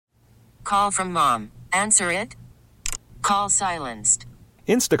Call from mom. Answer it. Call silenced.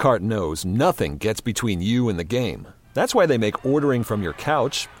 Instacart knows nothing gets between you and the game. That's why they make ordering from your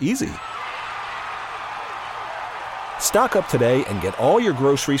couch easy. Stock up today and get all your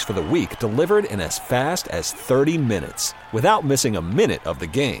groceries for the week delivered in as fast as 30 minutes without missing a minute of the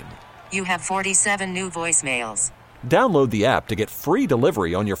game. You have 47 new voicemails. Download the app to get free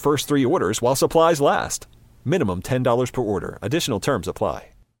delivery on your first 3 orders while supplies last. Minimum $10 per order. Additional terms apply.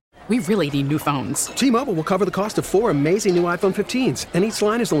 We really need new phones. T-Mobile will cover the cost of 4 amazing new iPhone 15s, and each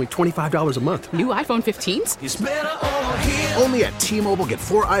line is only $25 a month. New iPhone 15s? It's better over here. Only at T-Mobile, get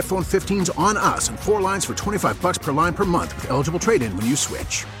 4 iPhone 15s on us and 4 lines for $25 per line per month with eligible trade-in when you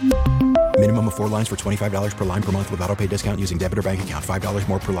switch. Minimum of 4 lines for $25 per line per month with autopay discount using debit or bank account. $5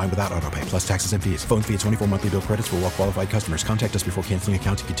 more per line without autopay, plus taxes and fees. Phone fee at 24 monthly bill credits for well-qualified customers. Contact us before canceling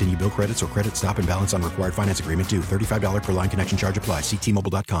account to continue bill credits or credit stop and balance on required finance agreement due. $35 per line connection charge applies. See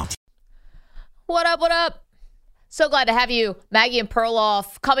T-Mobile.com. What up, what up? So glad to have you, Maggie and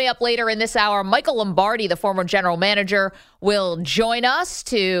Perloff. Coming up later in this hour, Michael Lombardi, the former general manager, will join us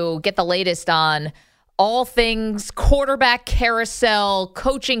to get the latest on all things quarterback carousel,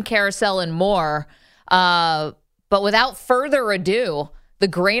 coaching carousel, and more. But without further ado, the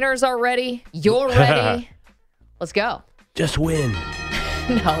Grainers are ready. You're ready. Let's go. Just win.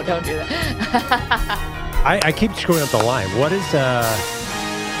 No, don't do that. I keep screwing up the line. What is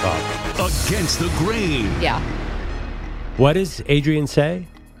Against the Grain. Yeah. What does Adrian say?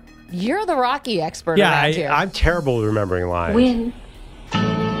 You're the Rocky expert around here. I'm terrible at remembering lines. Win.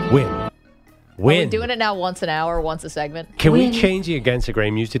 Win. Are we doing it now once an hour, once a segment? Can we change the Against the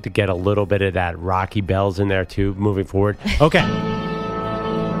Grain music to get a little bit of that Rocky Bells in there too, moving forward? Okay.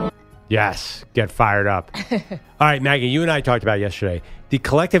 Yes, get fired up. All right, Maggie, you and I talked about yesterday. The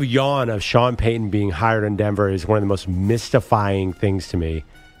collective yawn of Sean Payton being hired in Denver is one of the most mystifying things to me.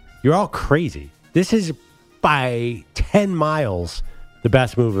 You're all crazy. This is by 10 miles the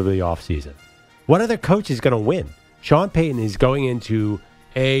best move of the offseason. What other coach is going to win? Sean Payton is going into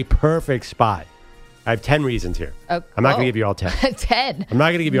a perfect spot. I have 10 reasons here. I'm not going to give you all 10. 10? I'm not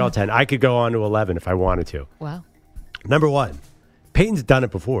going to give you all 10. I could go on to 11 if I wanted to. Wow. Number one, Payton's done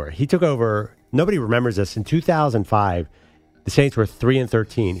it before. He took over, nobody remembers this, in 2005, the Saints were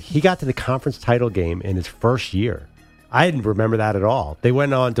 3-13. He got to the conference title game in his first year. I didn't remember that at all. They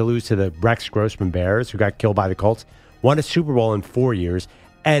went on to lose to the Rex Grossman Bears, who got killed by the Colts, won a Super Bowl in 4 years.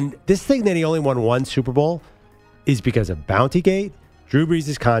 And this thing that he only won 1 Super Bowl is because of Bountygate, Drew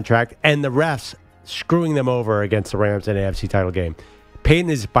Brees' contract, and the refs screwing them over against the Rams in an AFC title game. Payton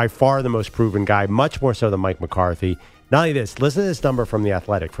is by far the most proven guy, much more so than Mike McCarthy. Not only this, listen to this number from The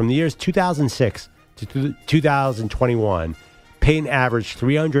Athletic. From the years 2006 to 2021, Payton averaged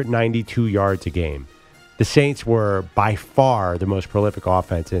 392 yards a game. The Saints were by far the most prolific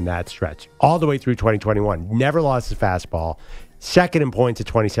offense in that stretch, all the way through 2021. Never lost his fastball. Second in points at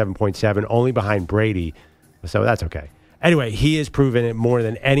 27.7, only behind Brady. So that's okay. Anyway, he has proven it more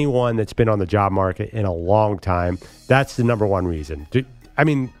than anyone that's been on the job market in a long time. That's the number one reason. I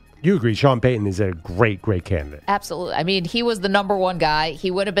mean, you agree Sean Payton is a great, great candidate. Absolutely. I mean, he was the number one guy.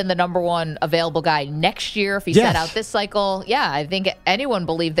 He would have been the number one available guy next year if he sat out this cycle. Yeah, I think anyone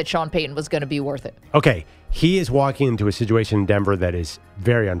believed that Sean Payton was going to be worth it. Okay, he is walking into a situation in Denver that is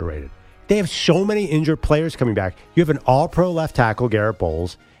very underrated. They have so many injured players coming back. You have an all-pro left tackle, Garrett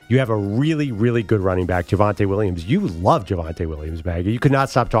Bowles. You have a really, really good running back, Javonte Williams. You love Javonte Williams, Maggie. You could not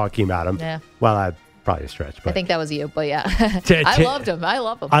stop talking about him. Yeah. Well, probably a stretch. But I think that was you, but yeah. I loved him. I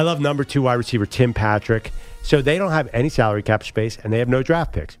love number 2 wide receiver, Tim Patrick. So they don't have any salary cap space, and they have no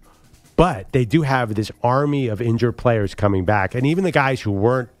draft picks. But they do have this army of injured players coming back. And even the guys who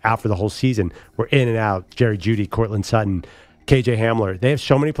weren't out for the whole season were in and out. Jerry Jeudy, Cortland Sutton, KJ Hamler. They have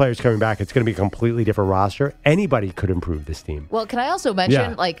so many players coming back. It's going to be a completely different roster. Anybody could improve this team. Well, can I also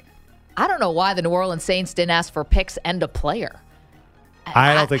mention, I don't know why the New Orleans Saints didn't ask for picks and a player.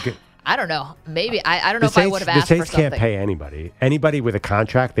 I don't think... I don't know. Maybe. I don't know if I would have asked for something. The Saints can't pay anybody. Anybody with a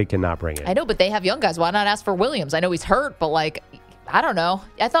contract, they cannot bring in. I know, but they have young guys. Why not ask for Williams? I know he's hurt, but I don't know.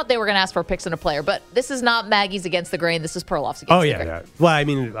 I thought they were going to ask for picks and a player, but this is not Maggie's Against the Grain. This is Perloff's Against the Grain. Yeah. Well, I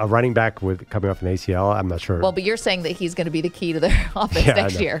mean, a running back coming off an ACL, I'm not sure. Well, but you're saying that he's going to be the key to their offense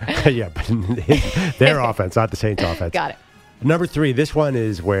next year. Yeah, but their offense, not the Saints' offense. Got it. Number 3, this one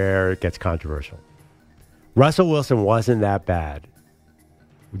is where it gets controversial. Russell Wilson wasn't that bad.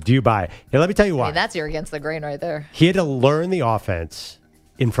 Do you buy it? Hey, let me tell you why. I mean, that's your Against the Grain right there. He had to learn the offense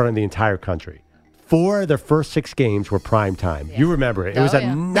in front of the entire country. 4 of their first 6 games were prime time. Yeah. You remember it. It was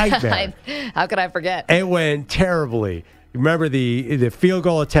a nightmare. How could I forget? It went terribly. Remember the field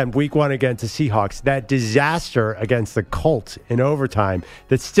goal attempt week 1 against the Seahawks, that disaster against the Colts in overtime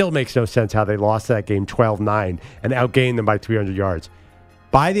that still makes no sense how they lost that game 12-9 and outgained them by 300 yards.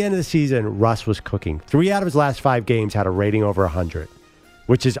 By the end of the season, Russ was cooking. 3 out of his last 5 games had a rating over 100,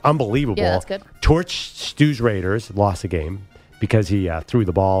 which is unbelievable. Yeah, that's good. Torched Stu's Raiders, lost the game because he threw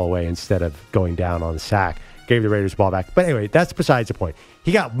the ball away instead of going down on the sack. Gave the Raiders the ball back. But anyway, that's besides the point.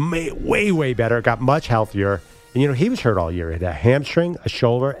 He got way, way better, got much healthier. And, he was hurt all year. He had a hamstring, a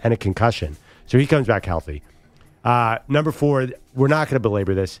shoulder, and a concussion. So he comes back healthy. Number 4, we're not going to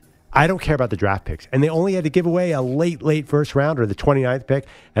belabor this. I don't care about the draft picks. And they only had to give away a late first rounder, the 29th pick,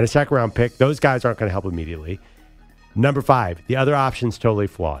 and a second-round pick. Those guys aren't going to help immediately. Number 5, the other option's totally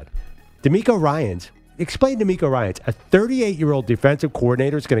flawed. DeMeco Ryans. Explain DeMeco Ryans. A 38-year-old defensive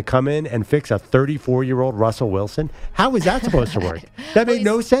coordinator is going to come in and fix a 34-year-old Russell Wilson? How is that supposed to work? That made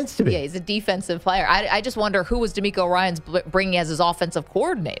no sense to me. Yeah, he's a defensive player. I just wonder who was DeMeco Ryans bringing as his offensive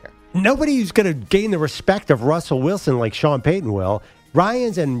coordinator? Nobody's going to gain the respect of Russell Wilson like Sean Payton will.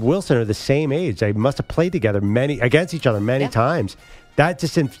 Ryans and Wilson are the same age. They must have played together against each other many times. That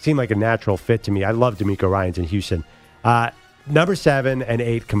just didn't seem like a natural fit to me. I love DeMeco Ryans in Houston. Number 7 and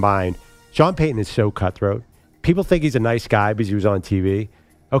 8 combined. Sean Payton is so cutthroat. People think he's a nice guy because he was on TV.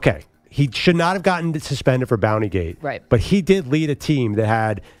 Okay, he should not have gotten suspended for Bountygate. Right. But he did lead a team that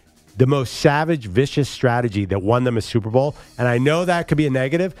had the most savage, vicious strategy that won them a Super Bowl. And I know that could be a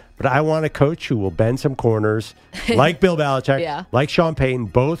negative, but I want a coach who will bend some corners, like Bill Belichick, like Sean Payton,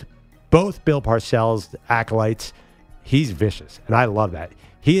 both Bill Parcells acolytes. He's vicious, and I love that.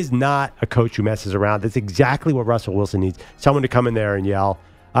 He is not a coach who messes around. That's exactly what Russell Wilson needs, someone to come in there and yell.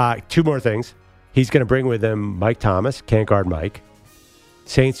 2 more things. He's going to bring with him Mike Thomas, can't guard Mike.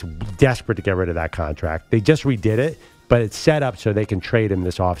 Saints desperate to get rid of that contract. They just redid it, but it's set up so they can trade him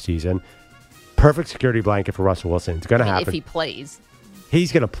this offseason. Perfect security blanket for Russell Wilson. It's going to happen. If he plays.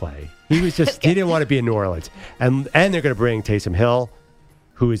 He's going to play. He was just he didn't want to be in New Orleans. And they're going to bring Taysom Hill,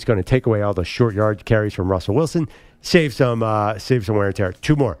 who is going to take away all the short yard carries from Russell Wilson, save some wear and tear.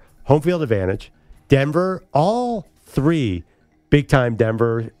 2 more. Home field advantage. Denver, all 3 big-time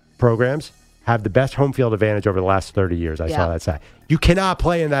Denver programs have the best home field advantage over the last 30 years. I saw that side. You cannot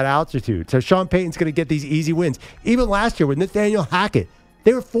play in that altitude. So Sean Payton's going to get these easy wins. Even last year with Nathaniel Hackett,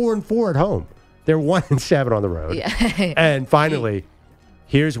 they were 4-4 at home. They're 1-7 on the road. Yeah. And finally,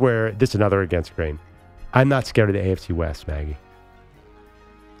 here's where this is another against grain. I'm not scared of the AFC West, Maggie.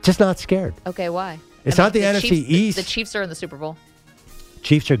 Just not scared. Okay, why? It's not the NFC East. The Chiefs are in the Super Bowl.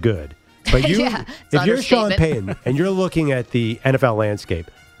 Chiefs are good. But if you're Sean Payton and you're looking at the NFL landscape,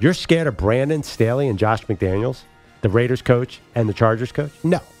 you're scared of Brandon Staley and Josh McDaniels, the Raiders coach and the Chargers coach?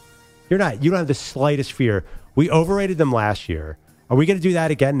 No, you're not. You don't have the slightest fear. We overrated them last year. Are we going to do that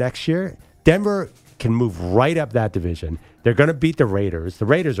again next year? Denver can move right up that division. They're going to beat the Raiders. The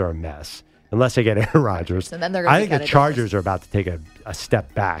Raiders are a mess unless they get Aaron Rodgers. And then I think the Chargers are about to take a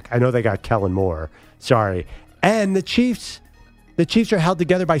step back. I know they got Kellen Moore. Sorry. And the Chiefs are held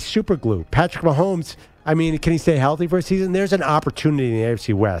together by super glue. Patrick Mahomes, I mean, can he stay healthy for a season? There's an opportunity in the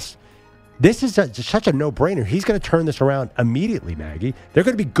AFC West. This is such a no-brainer. He's going to turn this around immediately, Maggie. They're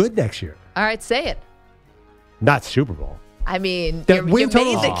going to be good next year. All right, say it. Not Super Bowl. I mean, you made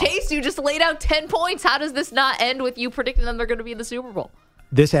the case. You just laid out 10 points. How does this not end with you predicting them they're going to be in the Super Bowl?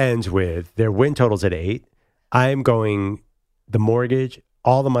 This ends with their win totals at 8. I'm going the mortgage,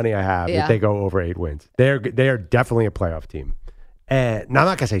 all the money I have, if they go over 8 wins. They are definitely a playoff team. And now I'm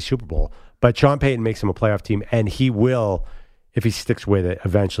not going to say Super Bowl, but Sean Payton makes them a playoff team, and he will, if he sticks with it,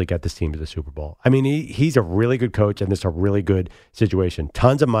 eventually get this team to the Super Bowl. I mean, he's a really good coach, and this is a really good situation.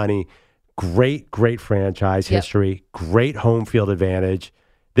 Tons of money, great franchise history, great home field advantage.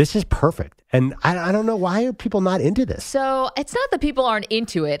 This is perfect. And I don't know, why are people not into this? So it's not that people aren't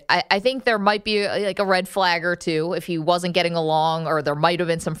into it. I think there might be like a red flag or two if he wasn't getting along, or there might have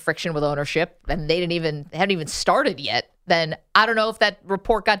been some friction with ownership and they hadn't even started yet. Then I don't know if that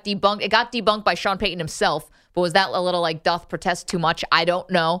report got debunked. It got debunked by Sean Payton himself, but was that a little like doth protest too much? I don't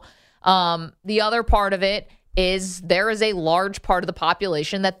know. The other part of it is there is a large part of the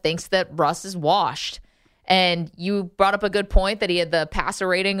population that thinks that Russ is washed. And you brought up a good point that he had the passer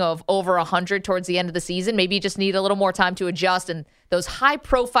rating of over 100 towards the end of the season. Maybe you just need a little more time to adjust. And those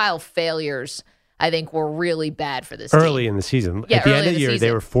high-profile failures, I think, were really bad for this early team. In the season. At the end of the year,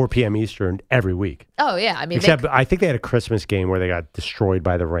 they were 4 p.m. Eastern every week. Oh, yeah. I mean, except I think they had a Christmas game where they got destroyed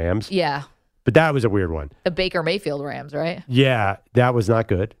by the Rams. Yeah. But that was a weird one. The Baker Mayfield Rams, right? Yeah, that was not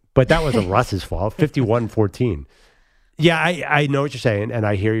good. But that wasn't Russ's fault. 51-14. Yeah, I know what you're saying, and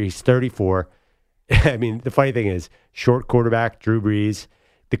I hear he's 34. I mean, the funny thing is, short quarterback, Drew Brees,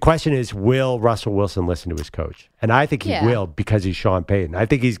 The question is, will Russell Wilson listen to his coach? And I think he will because he's Sean Payton. I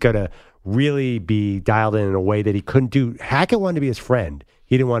think he's going to really be dialed in a way that he couldn't do. Hackett wanted to be his friend.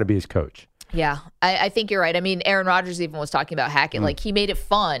 He didn't want to be his coach. Yeah, I think you're right. I mean, Aaron Rodgers even was talking about Hackett. Like, he made it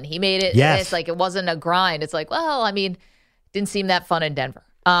fun. He made it, it's like it wasn't a grind. It's like, well, I mean, didn't seem that fun in Denver.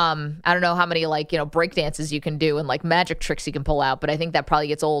 I don't know how many, like, break dances you can do and, like, magic tricks you can pull out, but I think that probably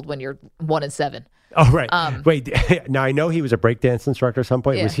gets old when you're 1-7. Oh, right. Wait, now I know he was a breakdance instructor at some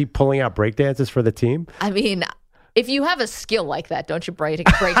point. Yeah. Was he pulling out break dances for the team? I mean, if you have a skill like that, don't you break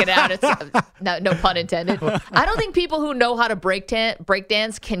it out? It's, no pun intended. I don't think people who know how to break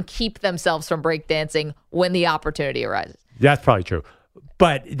dance can keep themselves from break dancing when the opportunity arises. That's probably true.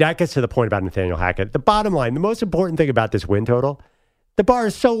 But that gets to the point about Nathaniel Hackett. The bottom line, the most important thing about this win total, the bar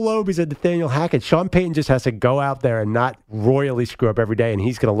is so low because of Nathaniel Hackett. Sean Payton just has to go out there and not royally screw up every day, and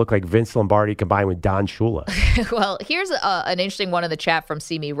he's going to look like Vince Lombardi combined with Don Shula. Well, here's an interesting one in the chat from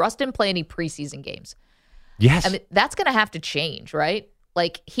Simi. Russ didn't play any preseason games. Yes. I mean, that's going to have to change, right?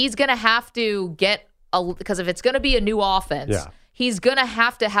 Like, he's going to have to get because if it's going to be a new offense, he's going to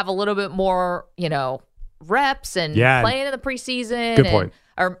have a little bit more, reps and playing in the preseason. Good point.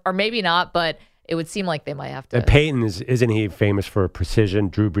 Or maybe not, but it would seem like they might have to. And Peyton, isn't he famous for precision?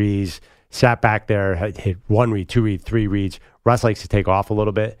 Drew Brees sat back there, hit 1 read, 2 read, 3 reads. Russ likes to take off a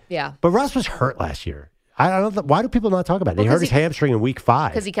little bit. Yeah. But Russ was hurt last year. I don't know. Why do people not talk about it? He hurt his hamstring in week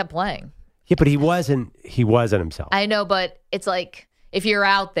 5. Because he kept playing. Yeah, but he wasn't himself. I know, but it's like if you're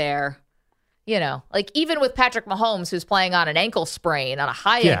out there, like even with Patrick Mahomes, who's playing on an ankle sprain, on a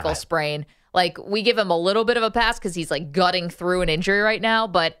high ankle sprain, like we give him a little bit of a pass because he's like gutting through an injury right now.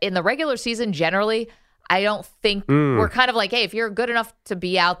 But in the regular season, generally, I don't think we're kind of like, hey, if you're good enough to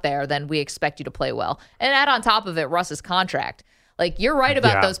be out there, then we expect you to play well. And add on top of it, Russ's contract. Like, you're right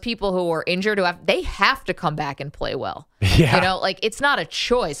about those people who are injured they have to come back and play well. Yeah. Like, it's not a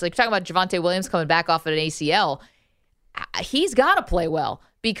choice. Like, talking about Javonte Williams coming back off of an ACL, he's got to play well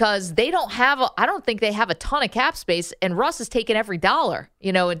because I don't think they have a ton of cap space, and Russ is taking every dollar,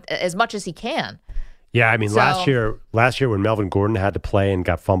 as much as he can. Yeah, I mean, last year when Melvin Gordon had to play and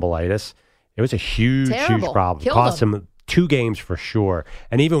got fumbleitis, it was a huge problem. Killed Cost him. him 2 games for sure.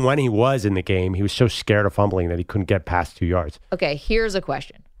 And even when he was in the game, he was so scared of fumbling that he couldn't get past 2 yards. Okay, here's a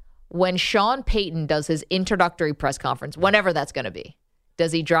question. When Sean Payton does his introductory press conference, whenever that's going to be,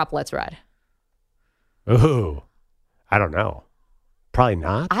 does he drop "Let's Ride"? Ooh, I don't know. Probably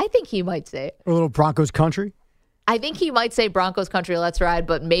not. I think he might say it. A little Broncos country? I think he might say Broncos country, "Let's ride,"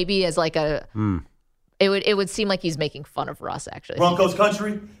 but maybe as like a... It would seem like he's making fun of Russ, actually. Broncos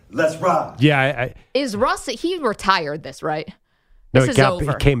country, let's ride. Yeah. Is Russ... He retired this, right? No, this is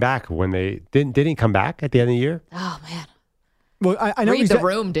over. He came back when they... Didn't he come back at the end of the year? Oh, man. Well, I know Read the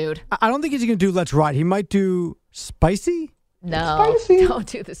room, dude. I don't think he's going to do "Let's Ride." He might do "Spicy." No, don't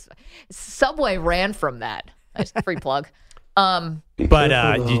do this. Subway ran from that. Nice free plug. But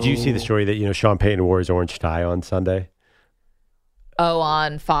did you see the story that Sean Payton wore his orange tie on Sunday? Oh,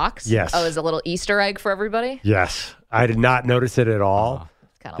 on Fox? Yes. Oh, as a little Easter egg for everybody? Yes. I did not notice it at all.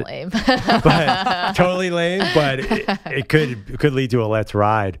 It's kind of lame. But totally lame, but it could lead to a "Let's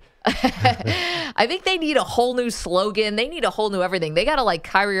Ride." I think they need a whole new slogan. They need a whole new everything. They got to like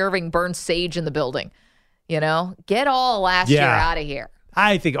Kyrie Irving burn sage in the building. Get all last year out of here.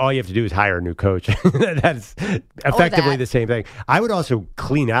 I think all you have to do is hire a new coach. That's effectively the same thing. I would also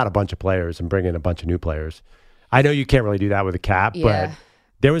clean out a bunch of players and bring in a bunch of new players. I know you can't really do that with a cap, but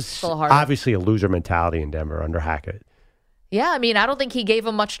there was obviously a loser mentality in Denver under Hackett. Yeah, I mean, I don't think he gave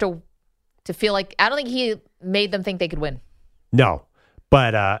them much to feel like. I don't think he made them think they could win. No.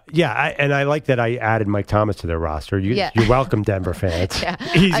 But, I like that I added Mike Thomas to their roster. You're welcome, Denver fans.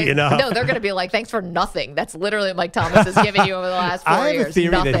 Easy enough. No, they're going to be like, thanks for nothing. That's literally what Mike Thomas has given you over the last 4 years. I have a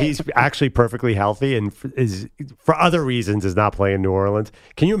theory that he's actually perfectly healthy and is, for other reasons, is not playing New Orleans.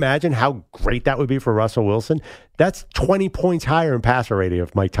 Can you imagine how great that would be for Russell Wilson? That's 20 points higher in passer rating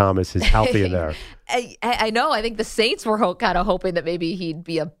if Mike Thomas is healthy in there. I know. I think the Saints were kind of hoping that maybe he'd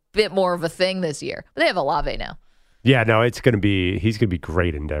be a bit more of a thing this year. But they have Olave now. Yeah, no, he's going to be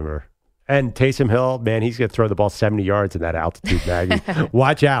great in Denver. And Taysom Hill, man, he's going to throw the ball 70 yards in that altitude, Maggie.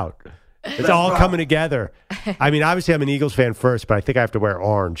 Watch out. It's all coming together. I mean, obviously I'm an Eagles fan first, but I think I have to wear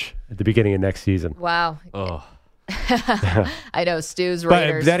orange at the beginning of next season. Wow. Oh. I know, Stu's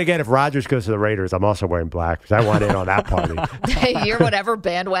Raiders. But then again, if Rodgers goes to the Raiders, I'm also wearing black because I want in on that party. You're whatever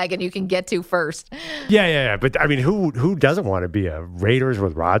bandwagon you can get to first. Yeah. But I mean, who doesn't want to be a Raiders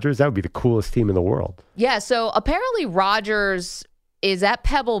with Rodgers? That would be the coolest team in the world. Yeah, so apparently Rodgers is at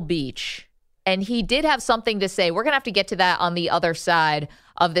Pebble Beach, and he did have something to say. We're going to have to get to that on the other side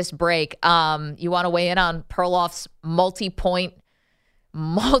of this break. You want to weigh in on Perloff's multi-point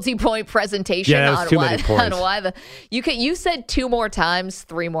multi-point presentation Yeah, that was on too why, many points. on why you said 2 more times,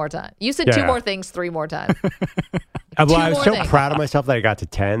 3 more times. You said 2 more things, 3 more times. Well, I was more so things. proud of myself that I got to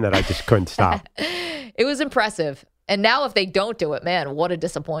 10 that I just couldn't stop. It was impressive. And now if they don't do it, man, what a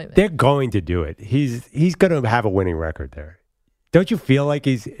disappointment. They're going to do it. He's going to have a winning record there. Don't you feel like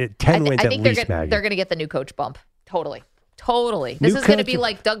he's 10 wins I think at least, Maggie? they're going to get the new coach bump. Totally. This New is going to coach- be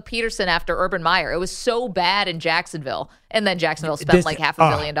like Doug Peterson after Urban Meyer. It was so bad in Jacksonville, and then Jacksonville spent like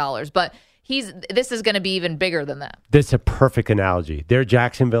 $500 million. But this is going to be even bigger than that. This is a perfect analogy. They're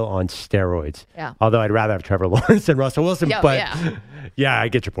Jacksonville on steroids. Yeah. Although I'd rather have Trevor Lawrence than Russell Wilson. But yeah, I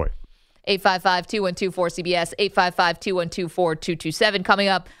get your point. 855-212-4CBS, 855-212-4227. Coming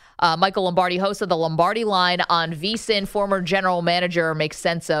up, Michael Lombardi, host of the Lombardi Line on VSiN, former general manager, makes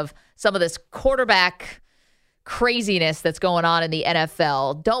sense of some of this quarterback craziness that's going on in the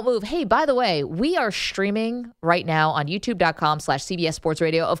NFL. Don't move. Hey, by the way, we are streaming right now on youtube.com/CBS Sports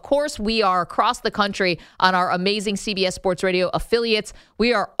Radio. Of course, we are across the country on our amazing CBS Sports Radio affiliates.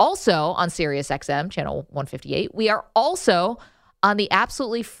 We are also on SiriusXM, channel 158. We are also on the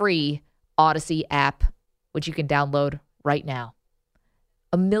absolutely free Odyssey app, which you can download right now.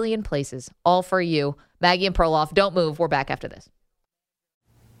 A million places, all for you. Maggie and Perloff, don't move. We're back after this.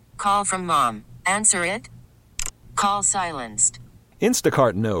 Call from mom. Answer it. Call silenced.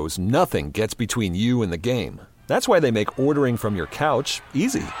 Instacart knows nothing gets between you and the game. That's why they make ordering from your couch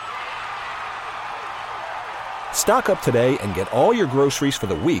easy. Stock up today and get all your groceries for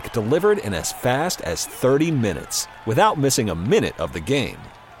the week delivered in as fast as 30 minutes without missing a minute of the game.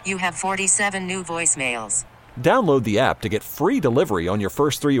 You have 47 new voicemails. Download the app to get free delivery on your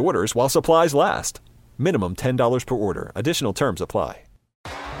first 3 orders while supplies last. Minimum $10 per order. Additional terms apply.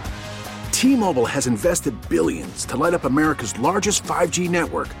 T-Mobile has invested billions to light up America's largest 5G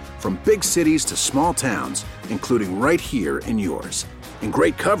network, from big cities to small towns, including right here in yours. And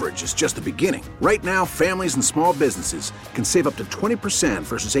great coverage is just the beginning. Right now, families and small businesses can save up to 20%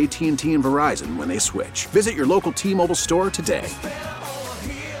 versus AT&T and Verizon when they switch. Visit your local T-Mobile store today.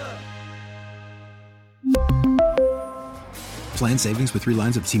 Plan savings with 3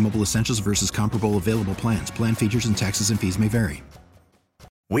 lines of T-Mobile Essentials versus comparable available plans. Plan features and taxes and fees may vary.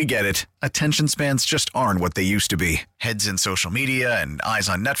 We get it. Attention spans just aren't what they used to be. Heads in social media and eyes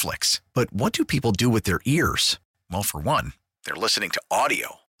on Netflix. But what do people do with their ears? Well, for one, they're listening to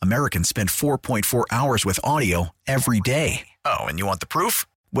audio. Americans spend 4.4 hours with audio every day. Oh, and you want the proof?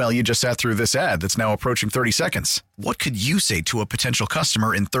 Well, you just sat through this ad that's now approaching 30 seconds. What could you say to a potential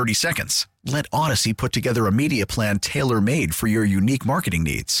customer in 30 seconds? Let Odyssey put together a media plan tailor-made for your unique marketing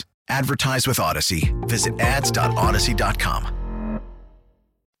needs. Advertise with Odyssey. Visit ads.odyssey.com.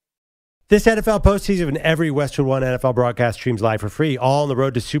 This NFL postseason and every Westwood One NFL broadcast streams live for free, all on the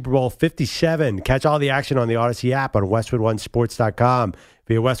road to Super Bowl 57. Catch all the action on the Odyssey app on WestwoodOneSports.com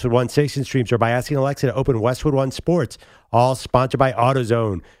via Westwood One Station Streams or by asking Alexa to open Westwood One Sports, all sponsored by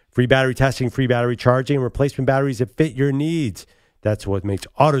AutoZone. Free battery testing, free battery charging, and replacement batteries that fit your needs. That's what makes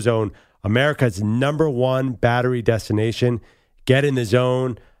AutoZone America's #1 battery destination. Get in the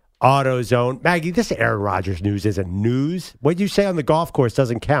zone. AutoZone. Maggie, this Aaron Rodgers news isn't news. What you say on the golf course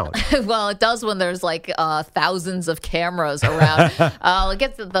doesn't count. Well, it does when there's like thousands of cameras around. I'll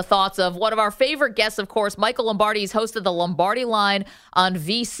get to the thoughts of one of our favorite guests, of course, Michael Lombardi. He's hosted the Lombardi Line on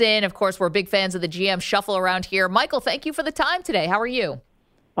VSiN. Of course, we're big fans of the GM Shuffle around here. Michael, thank you for the time today. How are you?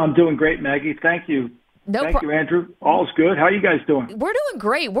 I'm doing great, Maggie. Thank you. Thank you, Andrew. All's good. How are you guys doing? We're doing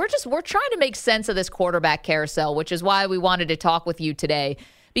great. We're trying to make sense of this quarterback carousel, which is why we wanted to talk with you today.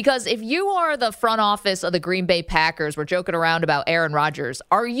 Because if you are the front office of the Green Bay Packers, we're joking around about Aaron Rodgers.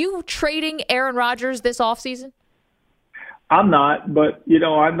 Are you trading Aaron Rodgers this offseason? I'm not, but,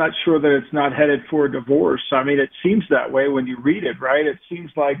 I'm not sure that it's not headed for a divorce. I mean, it seems that way when you read it, right? It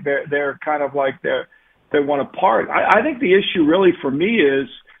seems like they're kind of like they want to part. I think the issue really for me is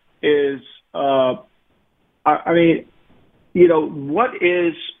what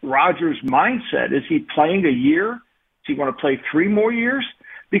is Rodgers' mindset? Is he playing a year? Does he want to play 3 more years?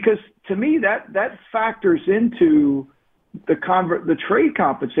 Because to me, that factors into the trade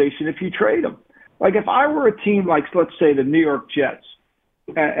compensation if you trade him. Like if I were a team like, let's say, the New York Jets,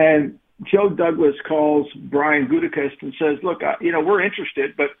 and Joe Douglas calls Brian Gutekunst and says, look, we're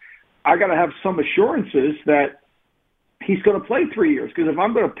interested, but I got to have some assurances that he's going to play 3 years. Because if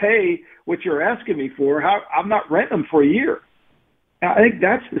I'm going to pay what you're asking me for, I'm not renting him for a year. I think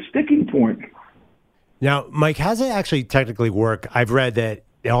that's the sticking point. Now, Mike, how does it actually technically work? I've read that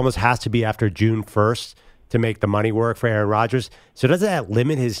it almost has to be after June 1st to make the money work for Aaron Rodgers. So doesn't that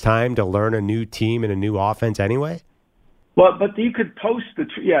limit his time to learn a new team and a new offense anyway? Well, but you could post the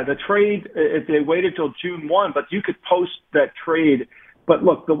trade if they waited till June 1, but you could post that trade But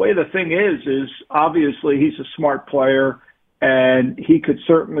look, the way the thing is obviously he's a smart player, and he could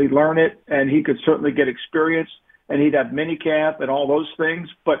certainly learn it, and he could certainly get experience, and he'd have minicamp and all those things.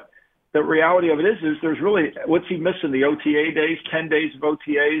 But the reality of it is there's really, what's he missing? The OTA days, 10 days of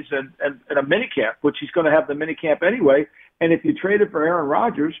OTAs and a minicamp, which he's going to have the minicamp anyway. And if you trade it for Aaron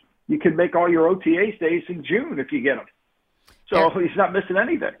Rodgers, you can make all your OTAs days in June if you get him. So he's not missing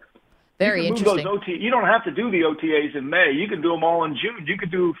anything. Very interesting. You don't have to do the OTAs in May. You can do them all in June. You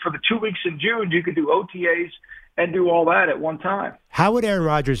could do, for the 2 weeks in June, you could do OTAs and do all that at one time. How would Aaron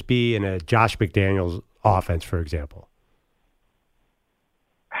Rodgers be in a Josh McDaniels offense, for example?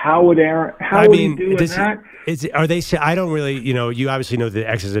 How would he do in that? Are they? I don't really. You obviously know the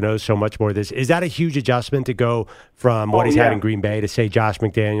X's and O's so much more. Is that a huge adjustment to go from what he's had in Green Bay to say Josh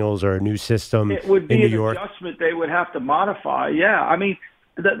McDaniels or a new system it would be in New York? An adjustment they would have to modify. Yeah, I mean,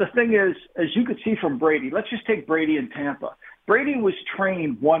 the thing is, as you could see from Brady. Let's just take Brady in Tampa. Brady was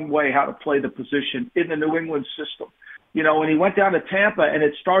trained one way how to play the position in the New England system. When he went down to Tampa, and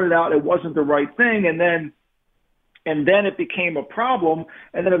it started out, it wasn't the right thing, and then it became a problem,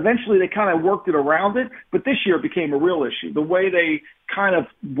 and then eventually they kind of worked it around it. But this year it became a real issue, the way they kind of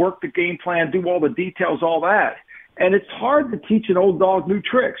work the game plan, do all the details, all that. And it's hard to teach an old dog new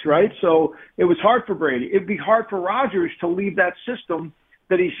tricks, right? So it was hard for Brady. It'd be hard for Rodgers to leave that system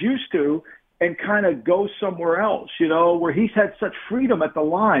that he's used to and kind of go somewhere else, where he's had such freedom at the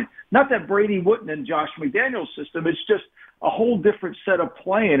line. Not that Brady wouldn't in Josh McDaniels' system. It's just a whole different set of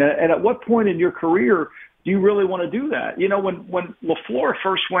playing. And at what point in your career do you really want to do that? When LaFleur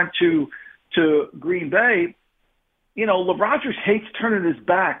first went to Green Bay, Rodgers hates turning his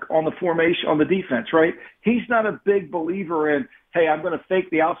back on the formation, on the defense, right? He's not a big believer in, hey, I'm going to fake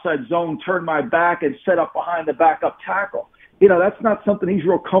the outside zone, turn my back, and set up behind the backup tackle. That's not something he's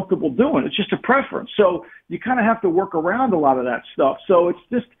real comfortable doing. It's just a preference. So you kind of have to work around a lot of that stuff. So it's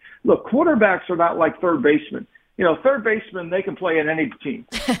just, look, quarterbacks are not like third basemen. Third basemen, they can play in any team.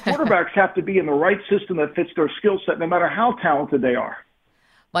 Quarterbacks have to be in the right system that fits their skill set, no matter how talented they are.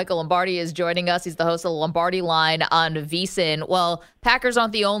 Michael Lombardi is joining us. He's the host of the Lombardi Line on VSiN. Well, Packers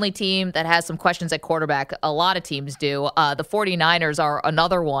aren't the only team that has some questions at quarterback. A lot of teams do. The 49ers are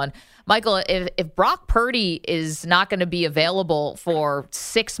another one. Michael, if Brock Purdy is not going to be available for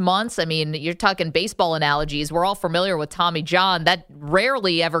 6 months, I mean, you're talking baseball analogies. We're all familiar with Tommy John. That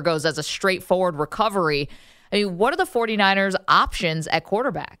rarely ever goes as a straightforward recovery. I mean, what are the 49ers' options at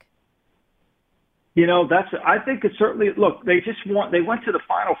quarterback? I think it's certainly, look, they went to the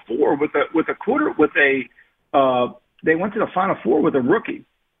Final Four they went to the Final Four with a rookie,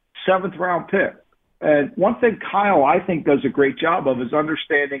 7th round pick. And one thing Kyle, I think, does a great job of is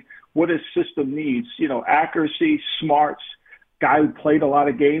understanding what his system needs, accuracy, smarts, guy who played a lot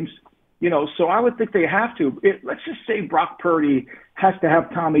of games. So I would think they have to. Let's just say Brock Purdy has to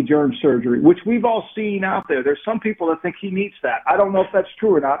have Tommy John surgery, which we've all seen out there. There's some people that think he needs that. I don't know if that's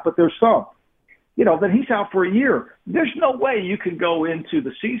true or not, but there's some. Then he's out for a year. There's no way you can go into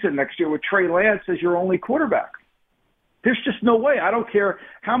the season next year with Trey Lance as your only quarterback. There's just no way. I don't care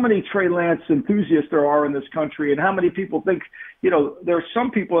how many Trey Lance enthusiasts there are in this country and how many people think, there are some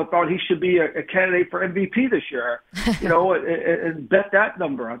people that thought he should be a candidate for MVP this year, and bet that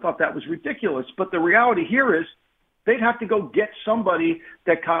number. I thought that was ridiculous. But the reality here is they'd have to go get somebody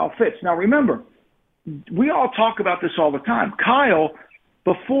that Kyle fits. Now, remember, we all talk about this all the time. Kyle,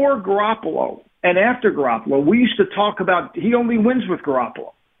 before Garoppolo and after Garoppolo, we used to talk about he only wins with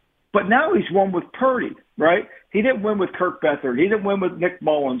Garoppolo. But now he's won with Purdy, right? He didn't win with Kirk Beathard. He didn't win with Nick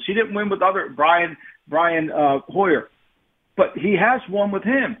Mullins. He didn't win with other Brian Hoyer. But he has won with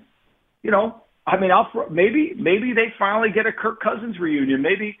him. Maybe they finally get a Kirk Cousins reunion.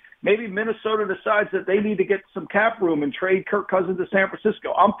 Maybe Minnesota decides that they need to get some cap room and trade Kirk Cousins to San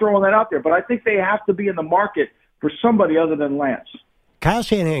Francisco. I'm throwing that out there. But I think they have to be in the market for somebody other than Lance. Kyle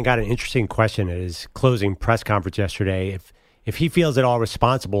Shanahan got an interesting question at his closing press conference yesterday. If he feels at all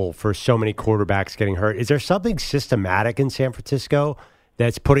responsible for so many quarterbacks getting hurt, is there something systematic in San Francisco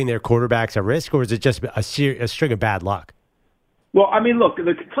that's putting their quarterbacks at risk, or is it just a string of bad luck? Well, I mean, look,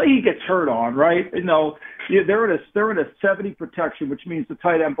 the play he gets hurt on, right? They're in a 70 protection, which means the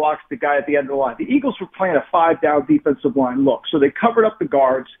tight end blocks the guy at the end of the line. The Eagles were playing a 5-down defensive line look, so they covered up the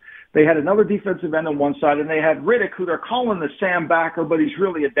guards. They had another defensive end on one side, and they had Riddick, who they're calling the Sam backer, but he's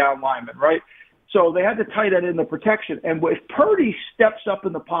really a down lineman, right? So they had the tight end in the protection. And if Purdy steps up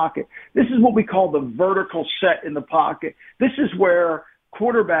in the pocket, this is what we call the vertical set in the pocket. This is where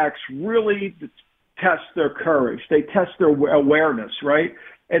quarterbacks really test their courage. They test their awareness, right?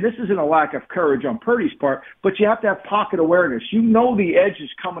 and this isn't a lack of courage on Purdy's part, but you have to have pocket awareness. You know the edge is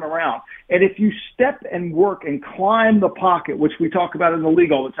coming around. And if you step and work and climb the pocket, which we talk about in the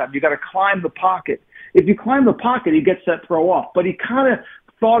league all the time, you got to climb the pocket. If you climb the pocket, he gets that throw off. But he kind of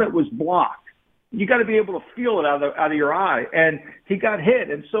thought it was blocked. You got to be able to feel it out of your eye. And he got hit.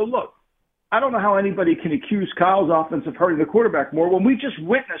 And so, look, I don't know how anybody can accuse Kyle's offense of hurting the quarterback more when we just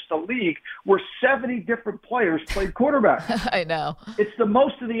witnessed a league where 70 different players played quarterback. I know. It's the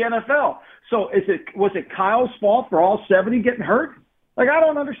most of the NFL. So was it Kyle's fault for all 70 getting hurt? Like, I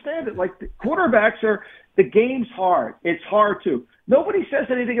don't understand it. Like, the quarterbacks the game's hard. It's hard too. Nobody says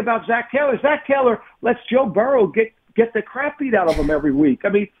anything about Zach Taylor. Zach Taylor lets Joe Burrow get the crap beat out of him every week. I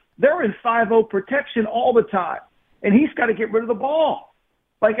mean, they're in 5-0 protection all the time, and he's got to get rid of the ball.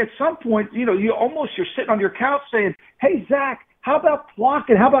 Like, at some point, you're sitting on your couch saying, hey, Zach, how about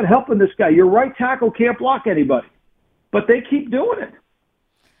blocking? How about helping this guy? Your right tackle can't block anybody. But they keep doing it.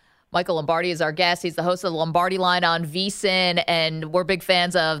 Michael Lombardi is our guest. He's the host of the Lombardi Line on VSiN, and we're big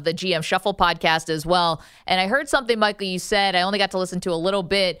fans of the GM Shuffle podcast as well. And I heard something, Michael, you said, I only got to listen to a little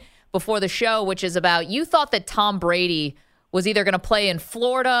bit before the show, which is about you thought that Tom Brady was either going to play in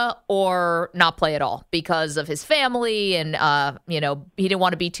Florida or not play at all because of his family and, he didn't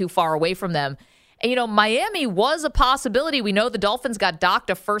want to be too far away from them. And, Miami was a possibility. We know the Dolphins got docked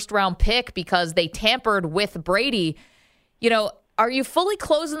a first-round pick because they tampered with Brady. Are you fully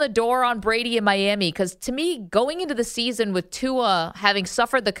closing the door on Brady in Miami? Because to me, going into the season with Tua having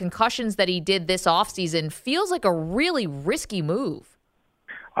suffered the concussions that he did this offseason feels like a really risky move.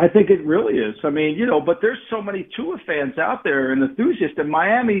 I think it really is. I mean, but there's so many Tua fans out there and enthusiasts in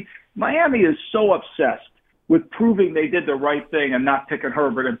Miami. Miami is so obsessed with proving they did the right thing and not picking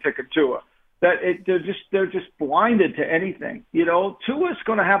Herbert and picking Tua that they're just blinded to anything. Tua's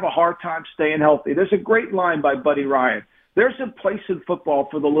going to have a hard time staying healthy. There's a great line by Buddy Ryan. There's a place in football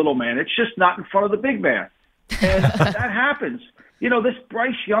for the little man. It's just not in front of the big man. And that happens. This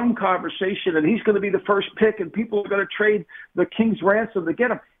Bryce Young conversation, and he's going to be the first pick, and people are going to trade the King's ransom to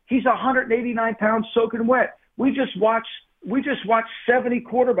get him. He's 189 pounds soaking wet. We just watched 70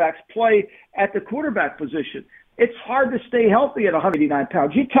 quarterbacks play at the quarterback position. It's hard to stay healthy at 189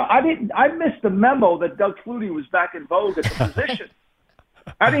 pounds. I missed the memo that Doug Flutie was back in vogue at the position.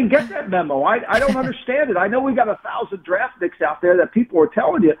 I didn't get that memo. I don't understand it. I know we got 1,000 draft picks out there that people are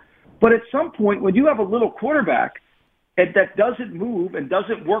telling you, but at some point when you have a little quarterback and that doesn't move and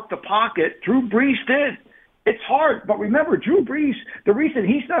doesn't work the pocket, Drew Brees did. It's hard, but remember, Drew Brees, the reason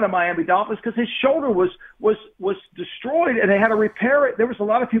he's not a Miami Dolphin is because his shoulder was destroyed and they had to repair it. There was a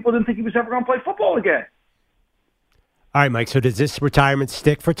lot of people who didn't think he was ever going to play football again. All right, Mike, so does this retirement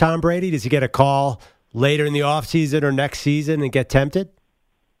stick for Tom Brady? Does he get a call later in the offseason or next season and get tempted?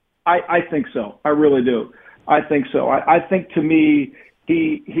 I think so. I really do. I think so. I think to me,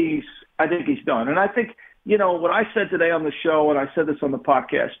 he's done. And I think, what I said today on the show, and I said this on the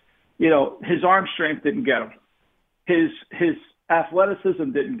podcast, his arm strength didn't get him. His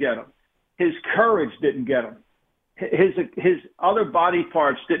athleticism didn't get him. His courage didn't get him. His other body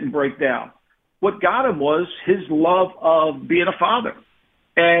parts didn't break down. What got him was his love of being a father.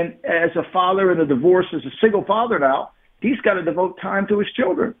 And as a father in a divorce, as a single father now, he's got to devote time to his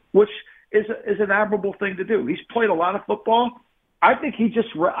children, which is an admirable thing to do. He's played a lot of football. I think he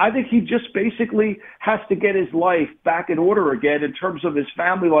just basically has to get his life back in order again in terms of his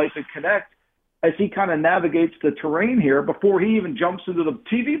family life and connect as he kind of navigates the terrain here before he even jumps into the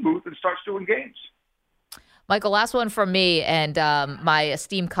TV booth and starts doing games. Michael, last one from me, and my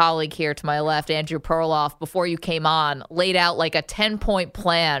esteemed colleague here to my left, Andrew Perloff, before you came on, laid out like a 10-point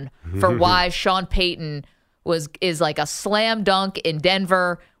plan for why Sean Payton is like a slam dunk in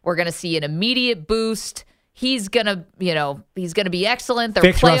Denver. We're going to see an immediate boost. He's going to be excellent.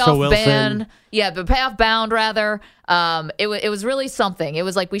 They're playoff bound. Yeah, but playoff bound rather. It was really something. It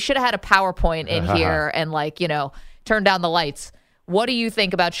was like we should have had a PowerPoint in here and turn down the lights. What do you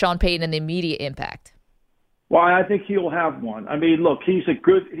think about Sean Payton and the immediate impact? Well, I think he'll have one. I mean, look, he's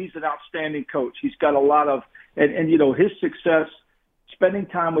an outstanding coach. He's got a lot of, and his success, spending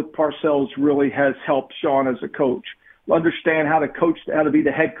time with Parcells really has helped Sean as a coach understand how to coach, how to be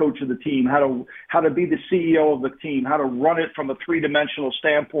the head coach of the team, how to be the CEO of the team, how to run it from a three-dimensional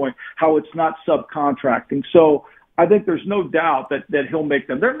standpoint, how it's not subcontracting. So I think there's no doubt that he'll make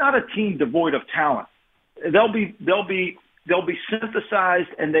them. They're not a team devoid of talent. They'll be synthesized,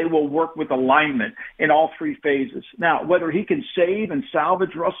 and they will work with alignment in all three phases. Now, whether he can save and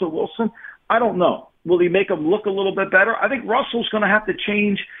salvage Russell Wilson, I don't know. Will he make him look a little bit better? I think Russell's going to have to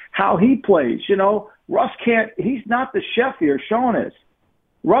change how he plays. Russ he's not the chef here. Sean is.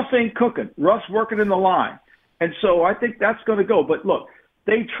 Russ ain't cooking. Russ working in the line. And so I think that's going to go. But look,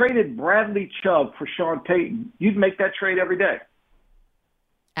 they traded Bradley Chubb for Sean Payton, you'd make that trade every day.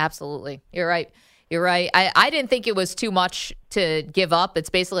 Absolutely. You're right. You're right. I didn't think it was too much to give up. It's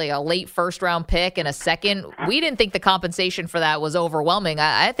basically a late first-round pick and a second. We didn't think the compensation for that was overwhelming.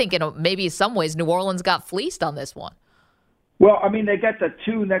 I think in maybe some ways New Orleans got fleeced on this one. Well, I mean, they got the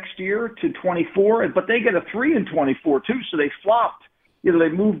 2 next year to 24, but they get a 3 in 24 too, so they flopped. You know, they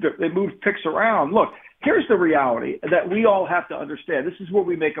moved picks around. Look, here's the reality that we all have to understand. This is where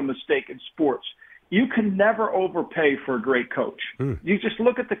we make a mistake in sports. You can never overpay for a great coach. You just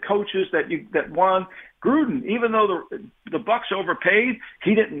look at the coaches that won. Gruden, even though the Bucks overpaid,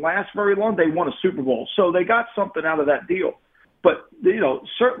 he didn't last very long. They won a Super Bowl, so they got something out of that deal. But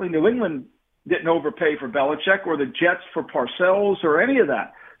certainly New England didn't overpay for Belichick or the Jets for Parcells or any of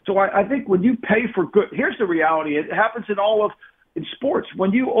that. So I think when you pay for good, here's the reality. It happens in sports.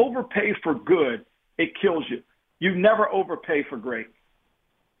 When you overpay for good, it kills you. You never overpay for great.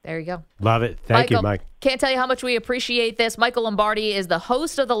 There you go. Love it. Thank you, Mike. Can't tell you how much we appreciate this. Michael Lombardi is the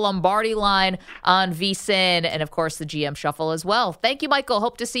host of the Lombardi Line on VSiN and, of course, the GM Shuffle as well. Thank you, Michael.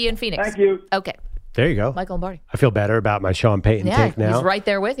 Hope to see you in Phoenix. Thank you. Okay. There you go. Michael Lombardi. I feel better about my Sean Payton take now. He's right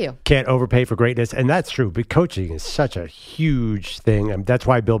there with you. Can't overpay for greatness. And that's true. But coaching is such a huge thing. I mean, that's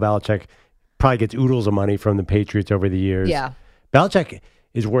why Bill Belichick probably gets oodles of money from the Patriots over the years. Yeah. Belichick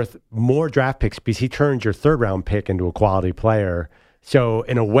is worth more draft picks because he turns your third-round pick into a quality player. So,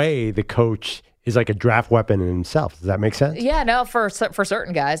 in a way, the coach is like a draft weapon in himself. Does that make sense? Yeah, no, for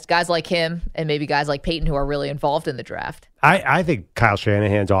certain guys like him and maybe guys like Peyton who are really involved in the draft. I think Kyle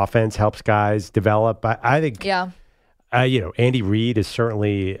Shanahan's offense helps guys develop. I think, Andy Reid is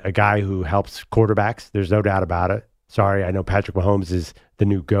certainly a guy who helps quarterbacks. There's no doubt about it. Sorry, I know Patrick Mahomes is the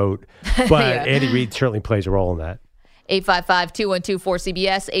new GOAT, but Andy Reid certainly plays a role in that.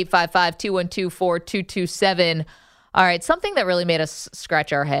 855-212-4CBS, 855-212-4227. All right, something that really made us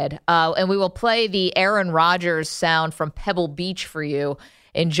scratch our head. And we will play the Aaron Rodgers sound from Pebble Beach for you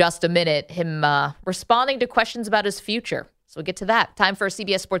in just a minute, him responding to questions about his future. So we'll get to that. Time for a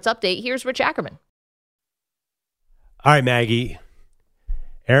CBS Sports Update. Here's Rich Ackerman. All right, Maggie.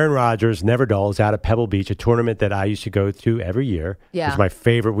 Aaron Rodgers, never dull, is out at Pebble Beach, a tournament that I used to go to every year. Yeah. It's my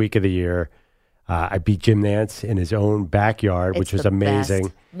favorite week of the year. I beat Jim Nantz in his own backyard, which was amazing.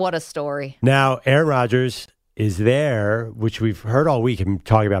 Best. What a story. Now, Aaron Rodgers is there, which we've heard all week, him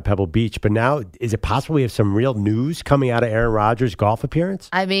talking about Pebble Beach. But now, is it possible we have some real news coming out of Aaron Rodgers' golf appearance?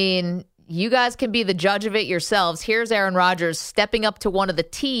 I mean, you guys can be the judge of it yourselves. Here's Aaron Rodgers stepping up to one of the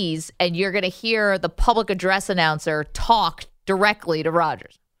tees, and you're going to hear the public address announcer talk directly to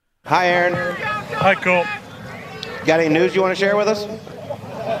Rodgers. Hi, Aaron. Hi, Colt. Got any news you want to share with us?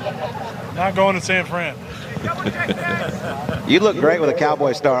 Not going to San Fran. You look great with a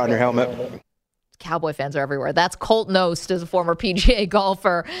cowboy star on your helmet. Cowboy fans are everywhere. That's Colt Knost, as a former PGA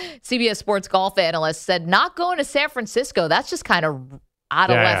golfer, CBS Sports golf analyst, said not going to San Francisco. That's just kind of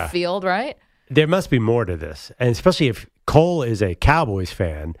out of left field, right? There must be more to this. And especially if Cole is a Cowboys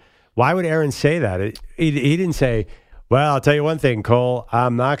fan, why would Aaron say that? He didn't say, well, I'll tell you one thing, Cole,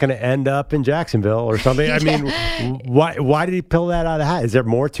 I'm not going to end up in Jacksonville or something. I mean, why did he pull that out of the hat? Is there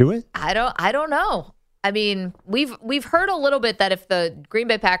more to it? I don't know. I mean, we've heard a little bit that if the Green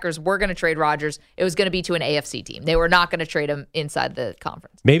Bay Packers were going to trade Rodgers, it was going to be to an AFC team. They were not going to trade him inside the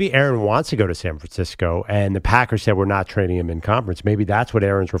conference. Maybe Aaron wants to go to San Francisco, and the Packers said we're not trading him in conference. Maybe that's what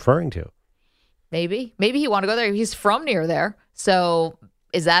Aaron's referring to. Maybe he want to go there. He's from near there. So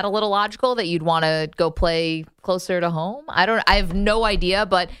is that a little logical that you'd want to go play closer to home? I have no idea,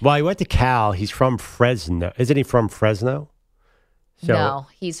 but... Well, he went to Cal. He's from Fresno. Isn't he from Fresno? No,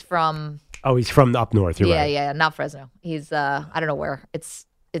 he's from... Oh, he's from up north. You're right. Yeah, not Fresno. He's I don't know where. It's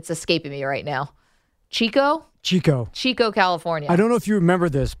escaping me right now. Chico, California. I don't know if you remember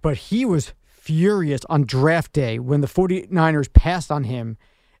this, but he was furious on draft day when the 49ers passed on him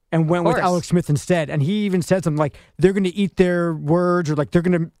and went with Alex Smith instead. And he even said something like they're going to eat their words, or like they're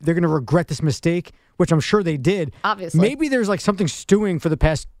going to regret this mistake, which I'm sure they did. Obviously. Maybe there's like something stewing for the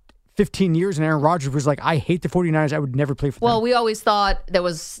past 15 years, and Aaron Rodgers was like, I hate the 49ers. I would never play for them. Well, we always thought there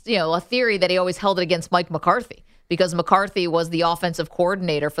was, a theory that he always held it against Mike McCarthy, because McCarthy was the offensive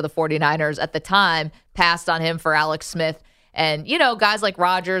coordinator for the 49ers at the time, passed on him for Alex Smith. And, guys like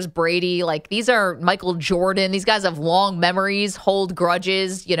Rodgers, Brady, like these are Michael Jordan. These guys have long memories, hold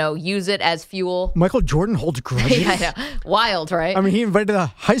grudges, use it as fuel. Michael Jordan holds grudges? Yeah, I know. Wild, right? I mean, he invited a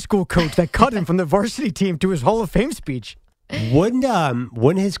high school coach that cut him from the varsity team to his Hall of Fame speech.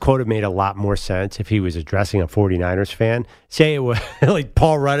 Wouldn't his quote have made a lot more sense if he was addressing a 49ers fan? Say it was like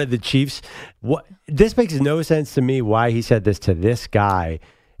Paul Rudd of the Chiefs. This makes no sense to me why he said this to this guy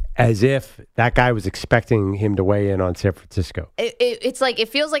as if that guy was expecting him to weigh in on San Francisco. It's like, it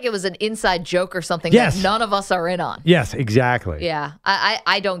feels like it was an inside joke or something Yes. that none of us are in on. Yes, exactly. Yeah,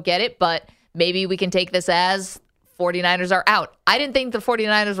 I don't get it, but maybe we can take this as 49ers are out. I didn't think the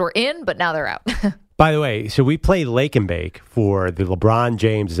 49ers were in, but now they're out. By the way, so we play Lake and Bake for the LeBron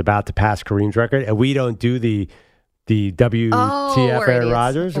James is about to pass Kareem's record, and we don't do the WTF Aaron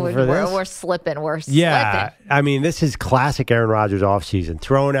Rodgers for this. We're slipping. Yeah, I mean, this is classic Aaron Rodgers offseason,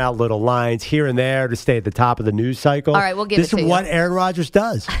 throwing out little lines here and there to stay at the top of the news cycle. All right, we'll give it to you. This is what Aaron Rodgers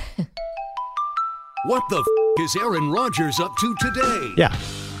does. What the is Aaron Rodgers up to today? Yeah.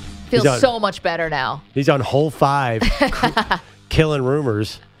 Feels so much better now. He's on hole 5, killing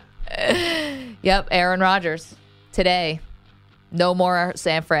rumors. Yep, Aaron Rodgers today. No more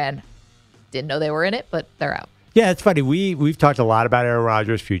San Fran. Didn't know they were in it, but they're out. Yeah, it's funny. We've talked a lot about Aaron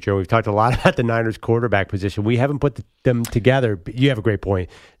Rodgers' future. We've talked a lot about the Niners' quarterback position. We haven't put them together. But you have a great point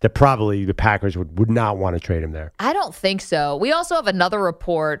that probably the Packers would not want to trade him there. I don't think so. We also have another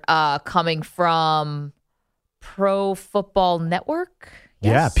report coming from Pro Football Network.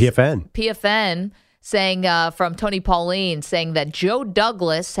 Yes? Yeah, PFN. PFN saying from Tony Pauline saying that Joe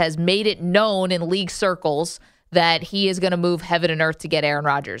Douglas has made it known in league circles that he is going to move heaven and earth to get Aaron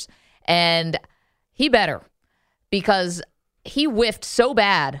Rodgers. And he better, because he whiffed so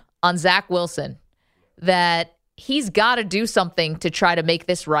bad on Zach Wilson that he's got to do something to try to make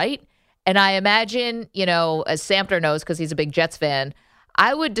this right. And I imagine, as Sampler knows, because he's a big Jets fan,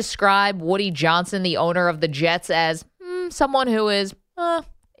 I would describe Woody Johnson, the owner of the Jets, as someone who is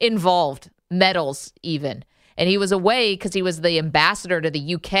involved, meddles even. And he was away because he was the ambassador to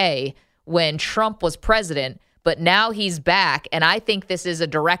the UK when Trump was president. But now he's back, and I think this is a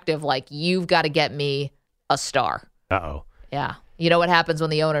directive like, you've got to get me a star. Uh-oh. Yeah. You know what happens when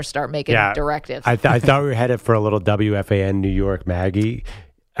the owners start making directives. I thought we were headed for a little WFAN New York Maggie.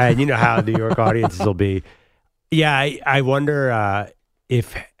 And you know how New York audiences will be. Yeah, I wonder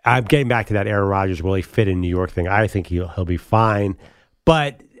if I'm getting back to that Aaron Rodgers, will he fit in New York thing? I think he'll be fine.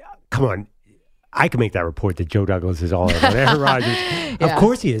 But come on. I can make that report that Joe Douglas is all in on Aaron Rodgers. Yeah. Of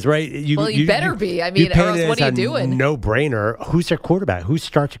course he is, right? You better be. I mean, or else what are you doing? No-brainer. Who's their quarterback? Who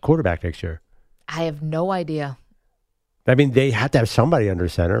starts at quarterback next year? I have no idea. I mean, they had to have somebody under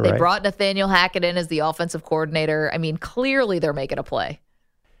center, right? They brought Nathaniel Hackett in as the offensive coordinator. I mean, clearly they're making a play.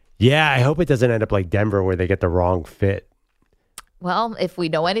 Yeah, I hope it doesn't end up like Denver where they get the wrong fit. Well, if we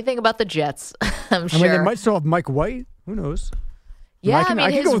know anything about the Jets, I'm sure. I mean, they might still have Mike White. Who knows? Yeah, I mean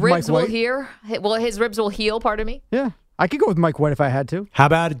his ribs will heal. Well, his ribs will heal, pardon me. Yeah, I could go with Mike White if I had to. How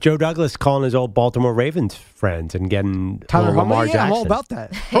about Joe Douglas calling his old Baltimore Ravens friends and getting Tyler Lamar Huntley? Jackson? I'm all about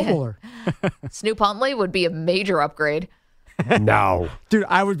that. Pro Bowler. Snoop Huntley would be a major upgrade. No. Dude,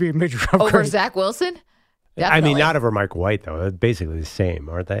 I would be a major upgrade. Over Zach Wilson? Definitely. I mean, not over Mike White, though. They're basically the same,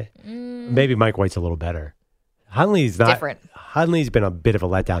 aren't they? Maybe Mike White's a little better. Huntley's not. Different. Huntley's been a bit of a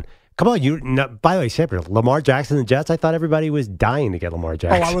letdown. Come on, by the way, separate. Lamar Jackson and the Jets, I thought everybody was dying to get Lamar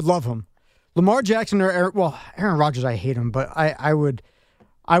Jackson. Oh, I would love him. Lamar Jackson or Aaron Rodgers, I hate him, but I would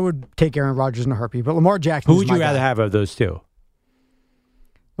take Aaron Rodgers in a heartbeat. But Lamar Jackson Who would you rather have of those two?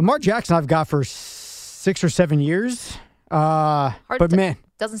 Lamar Jackson I've got for 6 or 7 years. Man.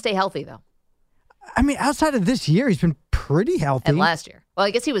 Doesn't stay healthy, though. I mean, outside of this year, he's been pretty healthy. And last year. Well,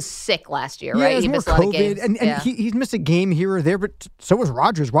 I guess he was sick last year, yeah, right? He missed more a lot of COVID, games. and he's missed a game here or there, but so was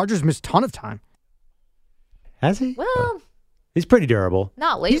Rodgers. Rodgers missed a ton of time. Has he? Well, he's pretty durable.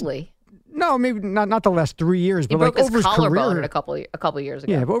 Not lately. No, maybe not the last 3 years, He but broke like his over his collarbone career. a couple years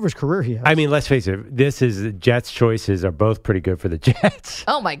ago. Yeah, but over his career, he has. I mean, let's face it. This is the Jets' choices are both pretty good for the Jets.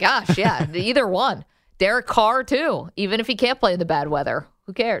 Oh my gosh, yeah, either one. Derek Carr too. Even if he can't play in the bad weather,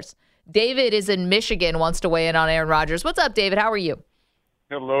 who cares? David is in Michigan, wants to weigh in on Aaron Rodgers. What's up, David? How are you?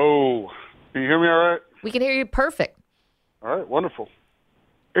 Hello. Can you hear me all right? We can hear you perfect. All right, wonderful.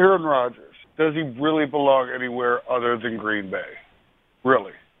 Aaron Rodgers, does he really belong anywhere other than Green Bay?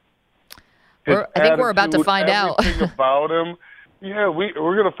 Really? I think we're about to find out. Everything about him, yeah, we're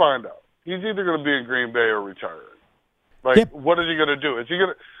going to find out. He's either going to be in Green Bay or retiring. What is he going to do? Is he going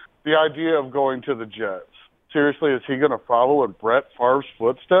to the idea of going to the Jets? Seriously, is he going to follow in Brett Favre's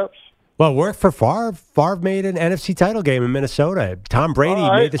footsteps? Well, work for Favre. Favre made an NFC title game in Minnesota. Tom Brady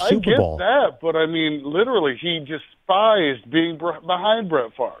made the Super Bowl. I get that, but I mean, literally, he despised being behind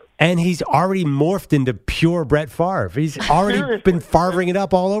Brett Favre. And he's already morphed into pure Brett Favre. He's already been Favreing it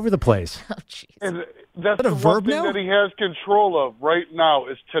up all over the place. Oh, jeez. And that's the one thing that he has control of right now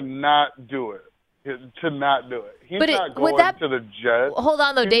is to not do it. To not do it. He's not going to the Jets. Hold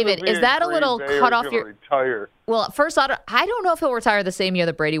on, though, David. Is that a little cut off your... retire? Well, first, I don't know if he'll retire the same year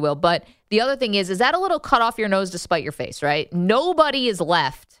that Brady will, but the other thing is that a little cut off your nose to spite your face, right? Nobody is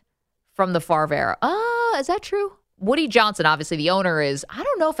left from the Favre era. Is that true? Woody Johnson, obviously the owner is. I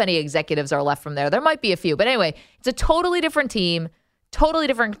don't know if any executives are left from there. There might be a few. But anyway, it's a totally different team, totally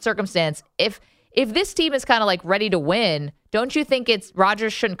different circumstance. If this team is kind of like ready to win, don't you think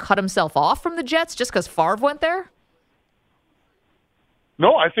Rodgers shouldn't cut himself off from the Jets just because Favre went there?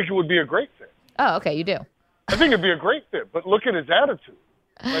 No, I think it would be a great fit. Oh, okay, you do. I think it'd be a great fit, but look at his attitude.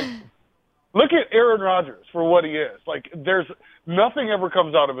 Like, look at Aaron Rodgers for what he is. Like, there's nothing ever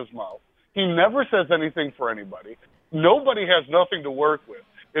comes out of his mouth. He never says anything for anybody. Nobody has nothing to work with.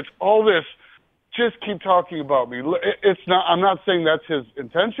 It's all this, just keep talking about me. It's not. I'm not saying that's his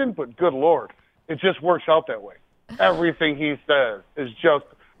intention, but good Lord, it just works out that way. Everything he says is just,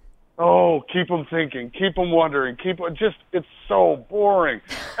 keep him thinking, keep him wondering, it's so boring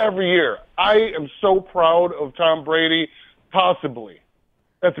every year. I am so proud of Tom Brady, possibly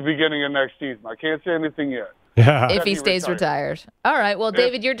at the beginning of next season. I can't say anything yet. If he stays retired. All right. Well,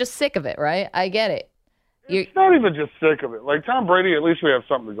 David, you're just sick of it, right? I get it. It's not even just sick of it. Like Tom Brady, at least we have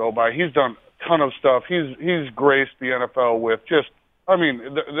something to go by. He's done a ton of stuff. He's graced the NFL with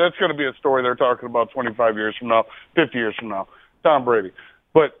that's going to be a story they're talking about 25 years from now, 50 years from now. Tom Brady.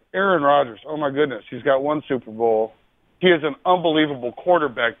 But Aaron Rodgers, oh my goodness, he's got one Super Bowl. He is an unbelievable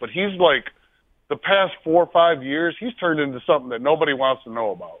quarterback, but he's like the past 4 or 5 years, he's turned into something that nobody wants to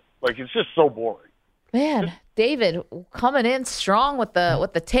know about. Like, it's just so boring. Man, David coming in strong with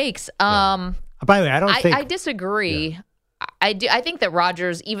the takes. By the way, I disagree. Yeah. I think that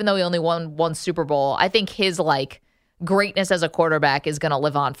Rodgers, even though he only won one Super Bowl, I think his greatness as a quarterback is going to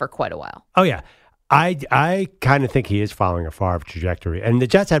live on for quite a while. Oh yeah, I kind of think he is following a Favre trajectory, and the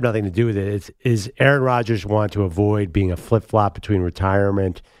Jets have nothing to do with it. Is Aaron Rodgers want to avoid being a flip flop between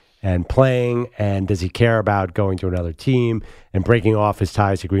retirement and playing, and does he care about going to another team and breaking off his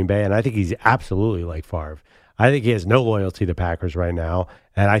ties to Green Bay? And I think he's absolutely like Favre. I think he has no loyalty to the Packers right now,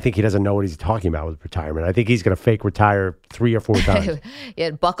 and I think he doesn't know what he's talking about with retirement. I think he's going to fake retire 3 or 4 times. Yeah,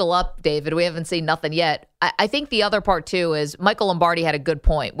 buckle up, David. We haven't seen nothing yet. I think the other part, too, is Michael Lombardi had a good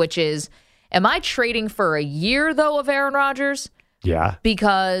point, which is, am I trading for a year, though, of Aaron Rodgers? Yeah.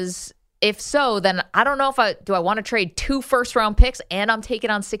 Because if so, then I don't know if I want to trade 2 first-round picks and I'm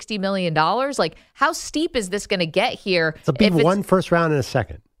taking on $60 million? Like, how steep is this going to get here? It'll be 1 first round and a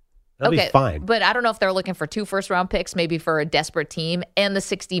second. That'll be fine. But I don't know if they're looking for 2 first-round picks, maybe for a desperate team, and the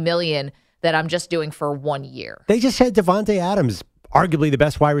 $60 million that I'm just doing for 1 year. They just had Devontae Adams, arguably the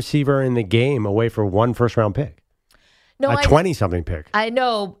best wide receiver in the game, away for 1 first-round pick. No, a 20-something pick. I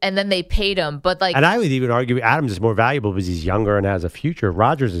know, and then they paid him, but and I would even argue Adams is more valuable because he's younger and has a future.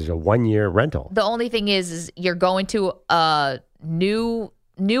 Rodgers is a 1-year rental. The only thing is you're going to a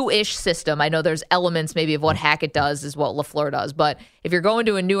new-ish system. I know there's elements maybe of what Hackett does is what LaFleur does, but if you're going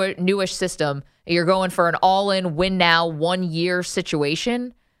to a newish system, you're going for an all-in, win-now, 1-year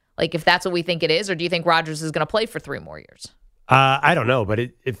situation, like if that's what we think it is, or do you think Rodgers is going to play for 3 more years? I don't know, but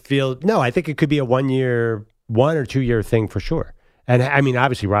it feels... No, I think it could be a 1 or 2 year thing for sure. And I mean,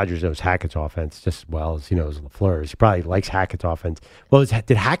 obviously, Rodgers knows Hackett's offense just as well as he knows LaFleur's. He probably likes Hackett's offense. Well,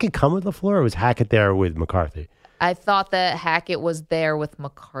 did Hackett come with LaFleur, or was Hackett there with McCarthy? I thought that Hackett was there with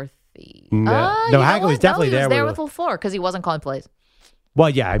McCarthy. No, Hackett was definitely there. He was there with LaFleur because he wasn't calling plays.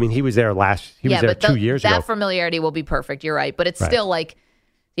 Well, yeah, I mean, he was there He was there 2 years ago. That familiarity will be perfect. You're right, but it's still like,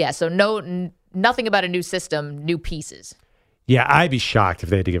 so nothing about a new system, new pieces. Yeah, I'd be shocked if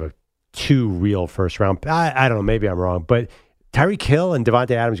they had to give 2 real first round. I don't know. Maybe I'm wrong, but Tyreek Hill and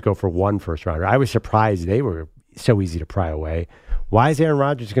Devontae Adams go for 1 first rounder. I was surprised they were so easy to pry away. Why is Aaron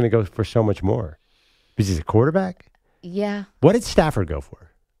Rodgers going to go for so much more? Because he's a quarterback? Yeah. What did Stafford go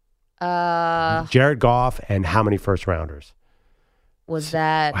for? Jared Goff and how many first rounders? Was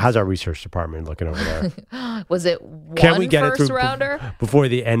that? How's our research department looking over there? Was it 1 Can we get first it through rounder? Before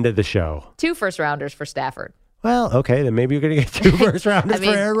the end of the show? 2 first rounders for Stafford. Well, okay, then maybe you're going to get 2 first rounders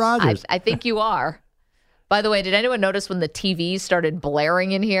for Aaron Rodgers. I think you are. By the way, did anyone notice when the TVs started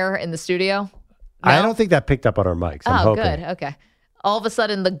blaring in here in the studio? No? I don't think that picked up on our mics. I'm hoping. Good. Okay. All of a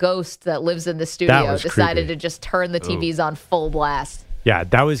sudden, the ghost that lives in the studio decided creepy. to just turn the TVs on full blast. Yeah,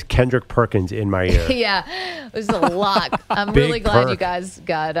 that was Kendrick Perkins in my ear. Yeah, it was a lot. I'm really glad you guys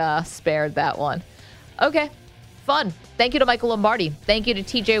got spared that one. Okay, fun. Thank you to Michael Lombardi. Thank you to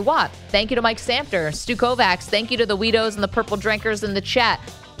TJ Watt. Thank you to Mike Samter, Stu Kovacs. Thank you to the Weedos and the Purple Drinkers in the chat.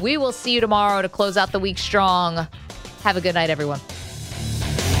 We will see you tomorrow to close out the week strong. Have a good night, everyone.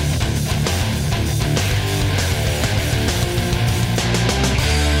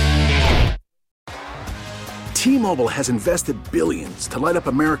 T-Mobile has invested billions to light up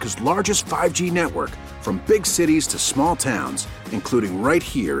America's largest 5G network, from big cities to small towns, including right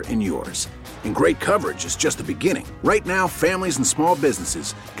here in yours. And great coverage is just the beginning. Right now, families and small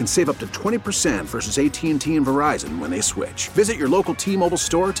businesses can save up to 20% versus AT&T and Verizon when they switch. Visit your local T-Mobile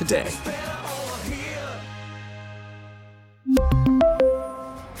store today.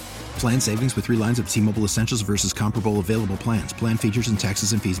 Plan savings with 3 lines of T-Mobile Essentials versus comparable available plans. Plan features and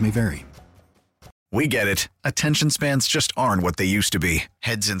taxes and fees may vary. We get it. Attention spans just aren't what they used to be.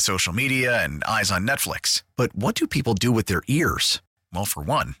 Heads in social media and eyes on Netflix. But what do people do with their ears? Well, for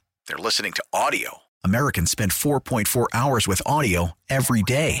one, they're listening to audio. Americans spend 4.4 hours with audio every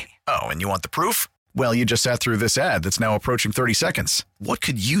day. Oh, and you want the proof? Well, you just sat through this ad that's now approaching 30 seconds. What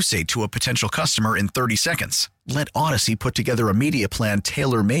could you say to a potential customer in 30 seconds? Let Odyssey put together a media plan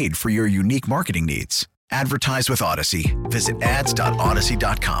tailor-made for your unique marketing needs. Advertise with Odyssey. Visit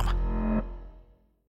ads.odyssey.com.